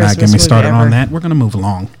 Best do Christmas not get me started ever. on that. We're gonna move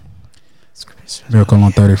along. Miracle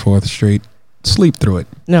on 34th Street. Sleep through it.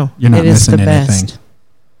 No, you're not missing anything. Best.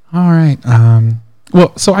 All right.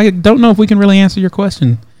 Well, so I don't know if we can really answer your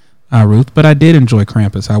question, Ruth, but I did enjoy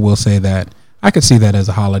Krampus. I will say that I could see that as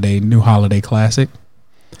a new holiday classic.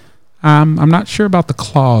 I'm not sure about the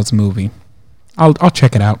Claus movie. I'll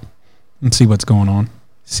check it out and see what's going on.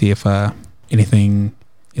 See if anything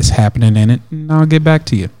is happening in it, and I'll get back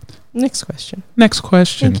to you. Next question.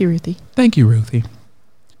 Thank you, Ruthie.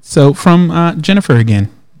 So from Jennifer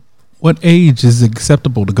again. What age is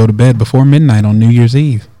acceptable to go to bed before midnight on New Year's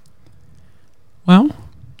Eve? Well,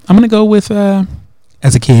 I'm going to go with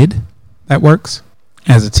as a kid, that works.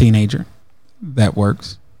 As a teenager, that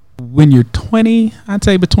works. When you're 20, I'd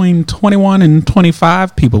say between 21 and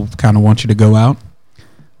 25, people kind of want you to go out.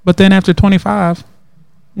 But then after 25...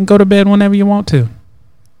 and go to bed whenever you want to.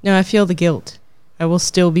 No, I feel the guilt. I will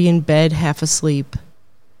still be in bed half asleep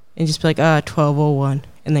and just be like, 12:01,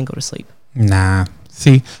 and then go to sleep. Nah.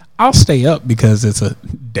 See, I'll stay up because it's a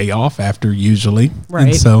day off after usually. Right.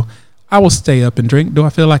 And so I will stay up and drink. Do I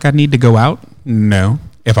feel like I need to go out? No.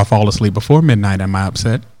 If I fall asleep before midnight, am I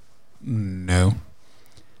upset? No.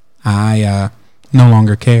 I no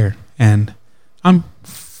longer care. And I'm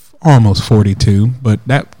almost 42, but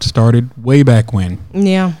that started way back when.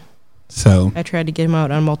 Yeah. So I tried to get him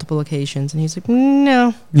out on multiple occasions, and he's like,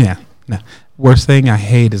 no. Yeah, no. Worst thing I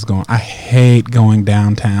hate going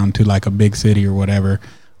downtown to like a big city or whatever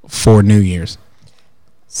for New Year's.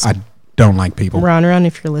 I don't like people. Ron,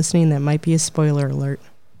 if you're listening, that might be a spoiler alert.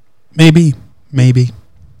 Maybe.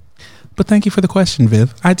 But thank you for the question,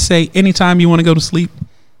 Viv. I'd say anytime you want to go to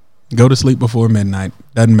sleep before midnight.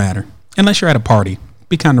 Doesn't matter. Unless you're at a party. It'd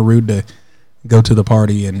be kind of rude to go to the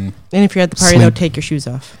party and if you're at the party, though, take your shoes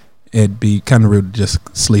off. It'd be kind of rude to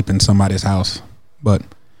just sleep in somebody's house. But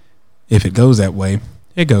if it goes that way,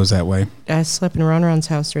 it goes that way. I slept in Ron Ron's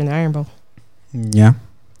house during the Iron Bowl. Yeah.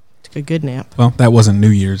 Took a good nap. Well, that wasn't New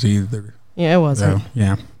Year's either. Yeah, it wasn't. So,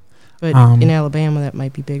 yeah. But in Alabama, that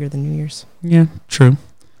might be bigger than New Year's. Yeah, true.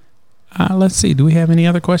 Let's see. Do we have any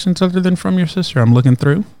other questions other than from your sister? I'm looking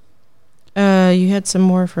through. You had some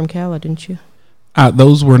more from Kala, didn't you?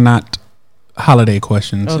 Those were not holiday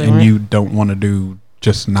questions, and weren't? You don't want to do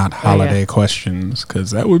just not holiday questions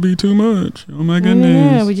because that would be too much. Oh my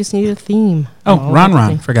goodness! Yeah, we just need a theme.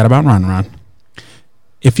 Ron. Forgot about Ron.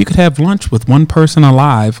 If you could have lunch with one person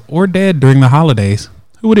alive or dead during the holidays,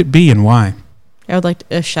 who would it be and why? I would like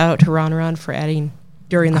a shout out to Ron for adding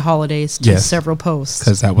during the holidays to several posts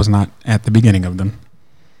because that was not at the beginning of them.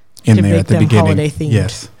 In there at the beginning, holiday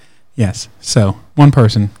themed. Yes. So one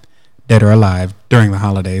person, dead or alive, during the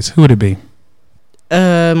holidays, who would it be?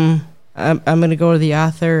 I'm going to go to the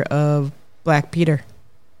author of Black Peter.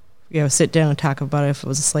 Sit down and talk about if it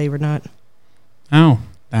was a slave or not. Oh,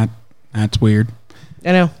 that's weird.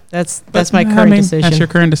 I know. That's my current decision. That's your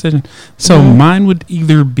current decision. So mine would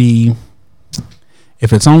either be,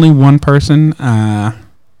 if it's only one person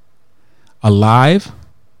alive,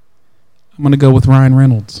 I'm going to go with Ryan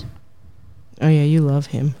Reynolds. Oh, yeah, you love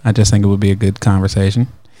him. I just think it would be a good conversation.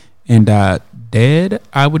 And dead,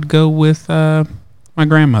 I would go with my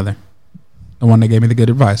grandmother. The one that gave me the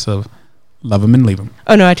good advice of love him and leave him.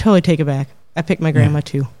 Oh, no, I totally take it back. I picked my grandma,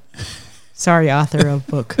 too. Sorry, author of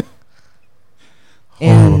book.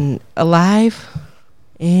 And alive,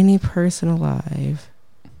 any person alive.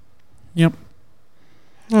 Yep.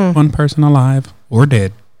 One person alive or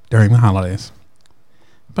dead during the holidays.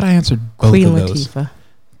 But I answered both Queen of those. Latifah.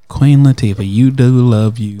 Queen Latifah, you do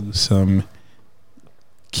love you some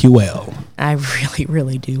QL. I really,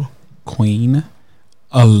 really do. Queen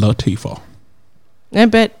Latifah. I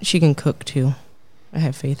bet she can cook too. I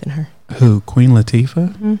have faith in her. Who, Queen Latifah?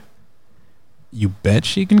 Mm-hmm. You bet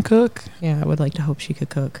she can cook? Yeah, I would like to hope she could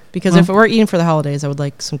cook. Because if we're eating for the holidays, I would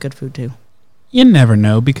like some good food too. You never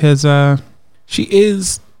know because she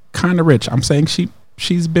is kind of rich. I'm saying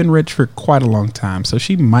she's been rich for quite a long time, so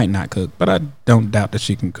she might not cook, but I don't doubt that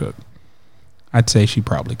she can cook. I'd say she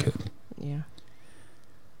probably could. Yeah.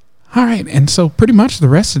 All right, and so pretty much the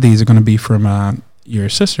rest of these are going to be from your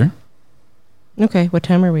sister. Okay, what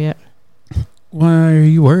time are we at? Why are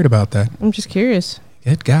you worried about that? I'm just curious.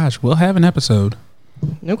 Good gosh, we'll have an episode.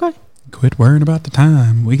 Okay. Quit worrying about the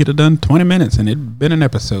time. We could have done 20 minutes and it'd been an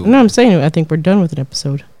episode. No, I'm saying I think we're done with an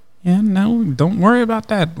episode. Yeah, no, don't worry about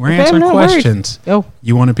that. We're answering questions. Worried. Oh.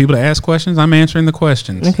 You wanted people to ask questions? I'm answering the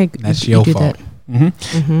questions. Okay. That's your fault. That.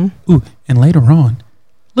 Mm-hmm. Ooh, and later on,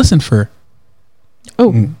 listen for...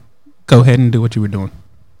 Oh. Go ahead and do what you were doing.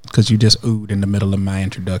 Because you just oohed in the middle of my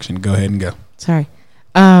introduction. Go ahead and go. Sorry.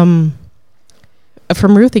 From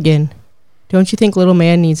Ruth again. Don't you think little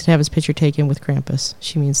man needs to have his picture taken with Krampus?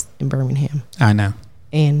 She means in Birmingham. I know.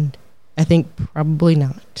 And I think probably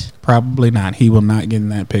not. Probably not. He will not get in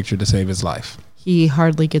that picture to save his life. He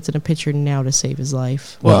hardly gets in a picture now to save his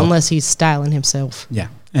life. Well, unless he's styling himself. Yeah.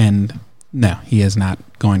 And no, he is not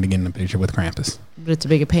going to get in a picture with Krampus. But it's a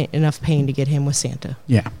big enough pain to get him with Santa.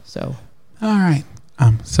 Yeah. So. All right.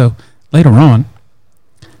 So later on,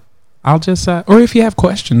 I'll just, or if you have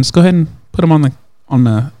questions, go ahead and put them on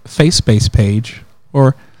the FaceSpace page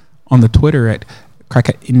or on the Twitter at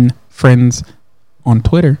Cracker in Friends on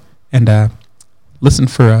Twitter and listen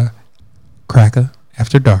for Cracker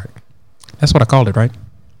After Dark. That's what I called it, right?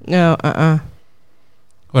 No,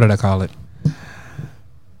 What did I call it?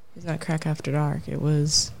 It's not Cracker After Dark. It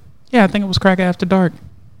was... Yeah, I think it was Cracker After Dark.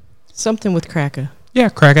 Something with Cracker. Yeah,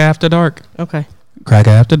 Cracker After Dark. Okay.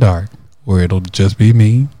 Cracker After Dark, where it'll just be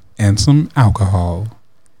me and some alcohol.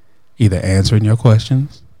 Either answering your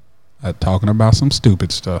questions or talking about some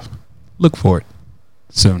stupid stuff. Look for it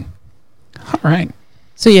soon. All right.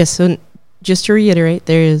 So, yes, so just to reiterate,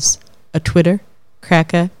 there is a Twitter,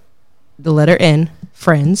 Cracker, the letter N,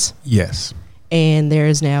 Friends. Yes. And there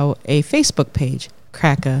is now a Facebook page,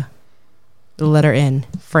 Cracker, the letter N,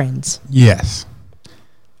 Friends. Yes.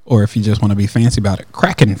 Or if you just want to be fancy about it,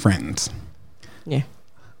 Kraken Friends. Yeah.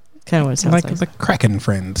 Kind of what it sounds like. Like the Kraken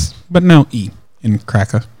Friends. But no E in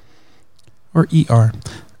Cracker. Or ER.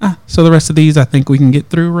 So the rest of these I think we can get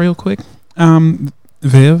through real quick.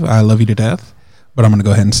 Viv, I love you to death. But I'm going to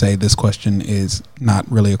go ahead and say this question is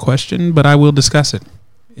not really a question, but I will discuss it.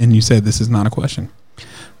 And you said this is not a question.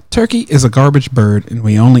 Turkey is a garbage bird and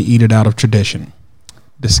we only eat it out of tradition.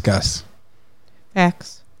 Discuss.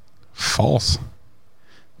 Facts. False.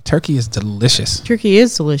 Turkey is delicious. Turkey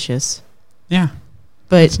is delicious. Yeah.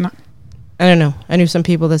 But it's not. I don't know. I knew some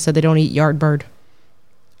people that said they don't eat yard bird.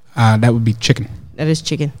 That would be chicken. That is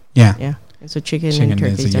chicken. Yeah. Yeah. And so chicken and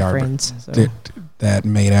turkeys are friends. So. That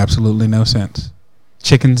made absolutely no sense.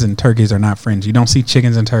 Chickens and turkeys are not friends. You don't see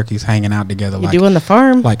chickens and turkeys hanging out together. You do on the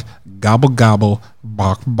farm. Like gobble gobble,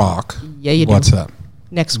 bark bark. Yeah, you do. What's up?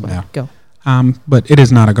 Next one. Yeah. Go. But it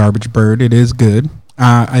is not a garbage bird. It is good.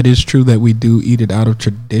 It is true that we do eat it out of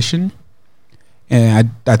tradition, and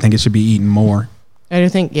I think it should be eaten more. I do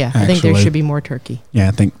think, yeah. Actually, I think there should be more turkey. Yeah,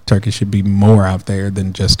 I think turkey should be more out there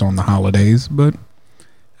than just on the holidays. But,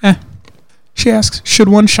 she asks, should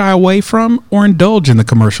one shy away from or indulge in the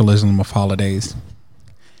commercialism of holidays?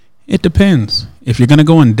 It depends. If you're going to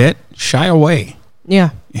go in debt, shy away.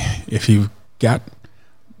 Yeah. If you've got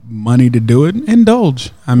money to do it,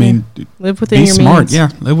 indulge. I mean, live within your smart. means. Yeah,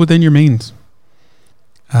 live within your means.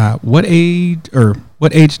 What age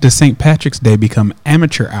does St. Patrick's Day become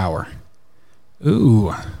amateur hour?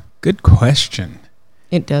 Ooh, good question.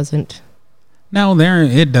 It doesn't. No,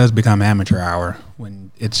 it does become amateur hour when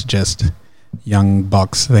it's just young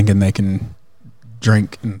bucks thinking they can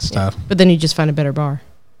drink and stuff. Yeah, but then you just find a better bar.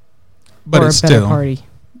 But or it still party.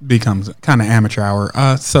 Becomes kind of amateur hour.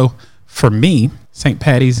 So for me, St.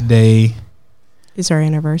 Patty's Day is our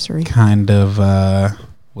anniversary. Kind of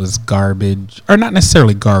was garbage, or not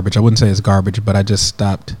necessarily garbage. I wouldn't say it's garbage, but I just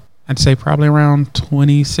stopped. I'd say probably around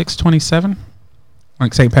 26, 27.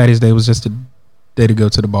 Like St. Patty's Day was just a day to go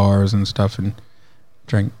to the bars and stuff and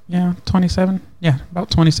drink. Yeah, 27. Yeah, about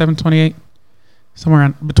 27, 28. Somewhere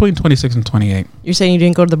around between 26 and 28. You're saying you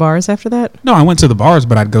didn't go to the bars after that? No, I went to the bars,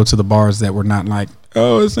 but I'd go to the bars that were not like,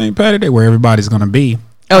 oh, it's St. Patty's Day, where everybody's going to be.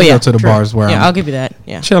 Oh, I'd yeah. go to the bars where I'll give you that.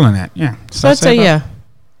 Yeah. Chilling at. Yeah. So I'd say, yeah,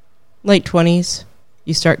 late 20s,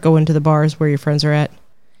 you start going to the bars where your friends are at.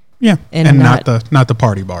 Yeah, and not the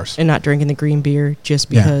party bars. And not drinking the green beer just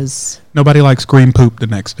because. Yeah. Nobody likes green poop the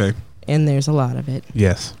next day. And there's a lot of it.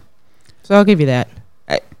 Yes. So I'll give you that.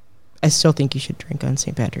 I still think you should drink on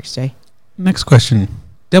St. Patrick's Day. Next question.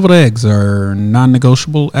 Deviled eggs are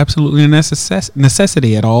non-negotiable, absolutely a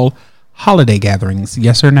necessity at all holiday gatherings,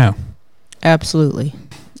 yes or no? Absolutely.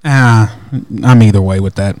 I'm either way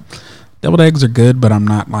with that. Deviled eggs are good, but I'm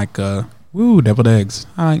not like, deviled eggs.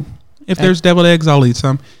 If there's deviled eggs, I'll eat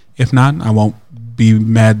some. If not, I won't be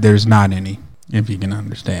mad there's not any, if you can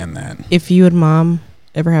understand that. If you and Mom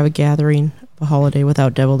ever have a gathering of a holiday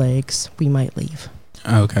without deviled eggs, we might leave.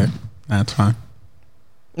 Okay, that's fine.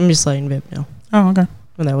 I'm just letting Viv know. Oh, okay.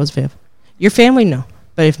 Well, that was Viv. Your family, no.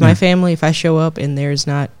 But if my family, if I show up and there's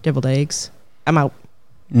not deviled eggs, I'm out.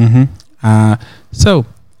 Mm-hmm. So,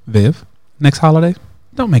 Viv, next holiday,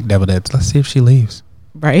 don't make deviled eggs. Let's see if she leaves.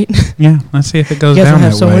 Right? Yeah, let's see if it goes down that way. We'll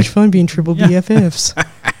have so much fun being triple BFFs.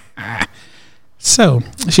 So,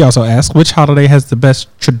 she also asked, which holiday has the best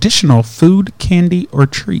traditional food, candy, or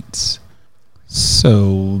treats?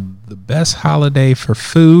 So, the best holiday for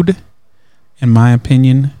food, in my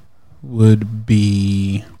opinion, would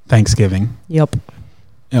be Thanksgiving. Yep.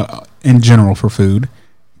 In general for food.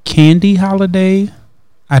 Candy holiday,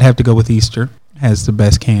 I'd have to go with Easter. Has the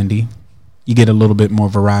best candy. You get a little bit more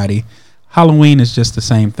variety. Halloween is just the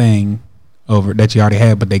same thing over that you already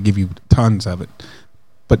had, but they give you tons of it.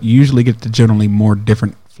 But you usually get the generally more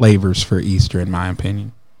different flavors for Easter, in my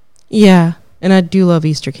opinion. Yeah, and I do love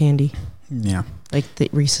Easter candy. Yeah. Like the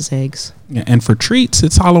Reese's eggs. Yeah, and for treats,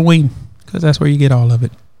 it's Halloween, because that's where you get all of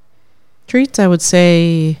it. Treats, I would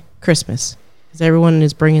say Christmas, because everyone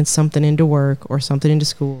is bringing something into work or something into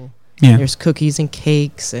school. Yeah. There's cookies and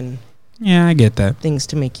cakes and I get that. Things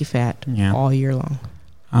to make you fat all year long.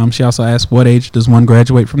 She also asked, what age does one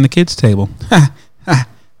graduate from the kids' table?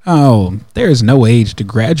 Oh, there is no age to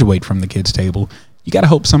graduate from the kids' table. You got to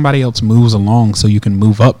hope somebody else moves along so you can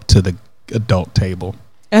move up to the adult table.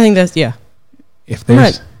 I think that's, If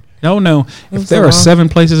there's, if there are 7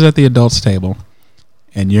 places at the adults' table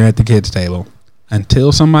and you're at the kids' table,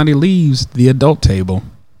 until somebody leaves the adult table,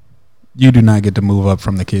 you do not get to move up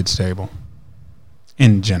from the kids' table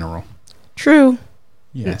in general. True.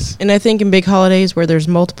 Yes. And I think in big holidays where there's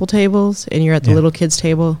multiple tables and you're at the little kids'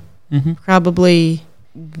 table, probably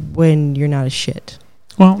when you're not a shit.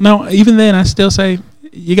 Well, no, even then, I still say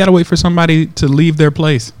you got to wait for somebody to leave their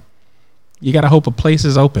place. You got to hope a place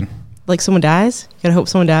is open. Like someone dies? You got to hope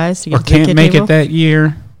someone dies to get or to the can't make it that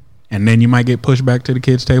year, and then you might get pushed back to the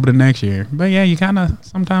kids' table the next year. But yeah, you kind of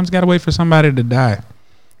sometimes got to wait for somebody to die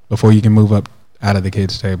before you can move up out of the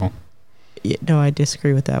kids' table. Yeah, no, I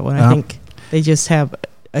disagree with that one. I think they just have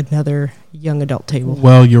another young adult table.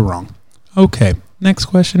 Well, you're wrong. Okay, next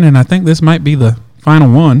question, and I think this might be the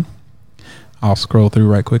final one. I'll scroll through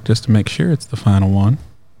right quick just to make sure it's the final one.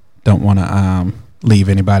 Don't want to leave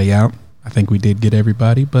anybody out. I think we did get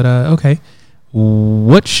everybody, but okay.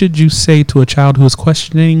 What should you say to a child who is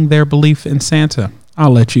questioning their belief in Santa?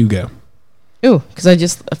 I'll let you go. Ooh, because I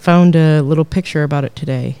just found a little picture about it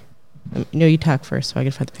today. You talk first so I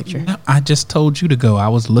can find the picture. No, I just told you to go. I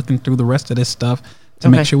was looking through the rest of this stuff to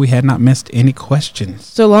make sure we had not missed any questions.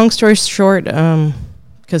 So long story short,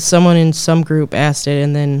 because someone in some group asked it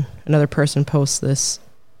and then another person posts this.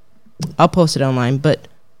 I'll post it online, but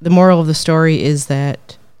the moral of the story is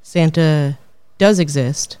that Santa does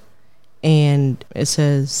exist, and it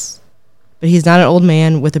says, but he's not an old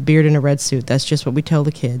man with a beard and a red suit. That's just what we tell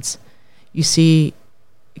the kids. You see,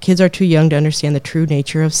 kids are too young to understand the true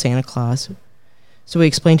nature of Santa Claus, so we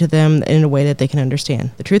explain to them in a way that they can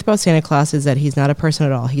understand. The truth about Santa Claus is that he's not a person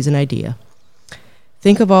at all. He's an idea.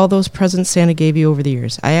 Think of all those presents Santa gave you over the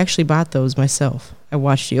years. I actually bought those myself. I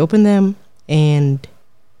watched you open them, and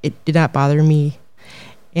it did not bother me.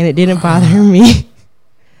 And it didn't bother me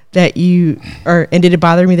did it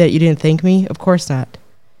bother me that you didn't thank me? Of course not.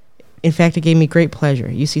 In fact, it gave me great pleasure.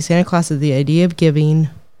 You see, Santa Claus is the idea of giving.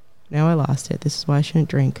 Now I lost it. This is why I shouldn't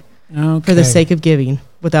drink. Okay. For the sake of giving,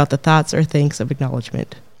 without the thoughts or thanks of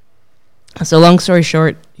acknowledgement. So long story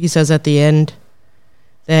short, he says at the end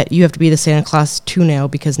that you have to be the Santa Claus too now,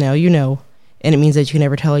 because now you know, and it means that you can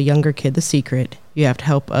never tell a younger kid the secret. You have to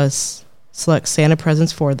help us select Santa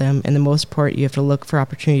presents for them, and the most part, you have to look for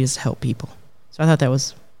opportunities to help people. So I thought that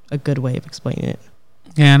was a good way of explaining it.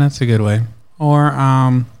 Yeah, that's a good way.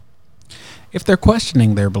 Or if they're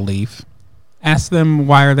questioning their belief, ask them,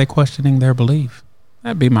 why are they questioning their belief?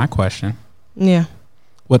 That'd be my question. Yeah.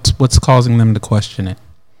 What's causing them to question it?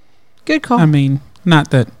 Good call. I mean,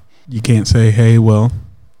 not that you can't say, hey, well,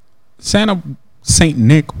 Saint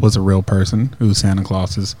Nick was a real person who Santa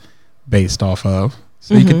Claus is based off of.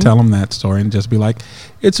 So you could tell them that story and just be like,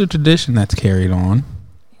 it's a tradition that's carried on.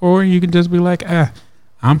 Or you can just be like,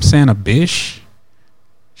 I'm Santa Bish.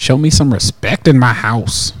 Show me some respect in my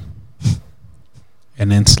house.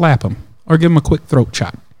 And then slap them. Or give them a quick throat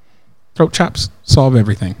chop. Throat chops solve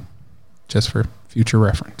everything. Just for future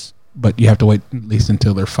reference. But you have to wait at least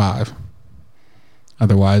until they're 5.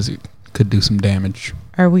 Otherwise, it could do some damage.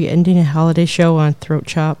 Are we ending a holiday show on throat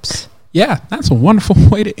chops? Yeah, that's a wonderful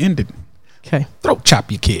way to end it. Okay. Throat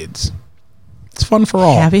chop your kids. It's fun for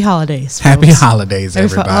all. Happy holidays. Happy holidays,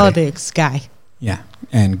 everybody. Happy holidays, guy. Yeah,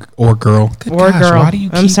 or girl. Good or gosh, girl. Why do you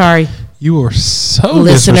I'm sorry. You are so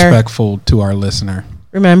disrespectful to our listener.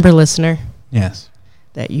 Remember, listener. Yes.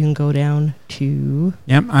 That you can go down to.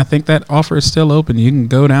 Yep, I think that offer is still open. You can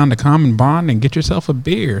go down to Common Bond and get yourself a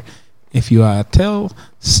beer. If you tell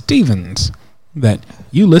Stevens that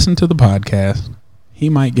you listen to the podcast, he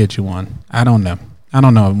might get you one. I don't know. I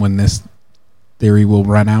don't know when this theory will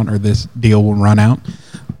run out or this deal will run out.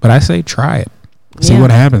 But I say try it. See what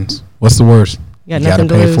happens. What's the worst? You got to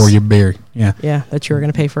pay for your beer. Yeah. Yeah, that you were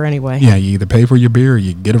going to pay for anyway. Yeah, you either pay for your beer or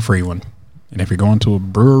you get a free one. And if you're going to a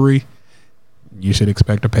brewery, you should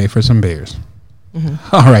expect to pay for some beers.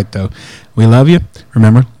 Mm-hmm. All right, though. We love you.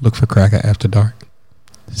 Remember, look for Cracker After Dark.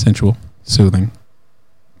 Sensual, soothing.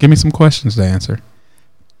 Give me some questions to answer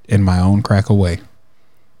in my own cracker way.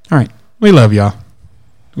 All right. We love y'all.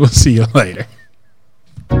 We'll see you later.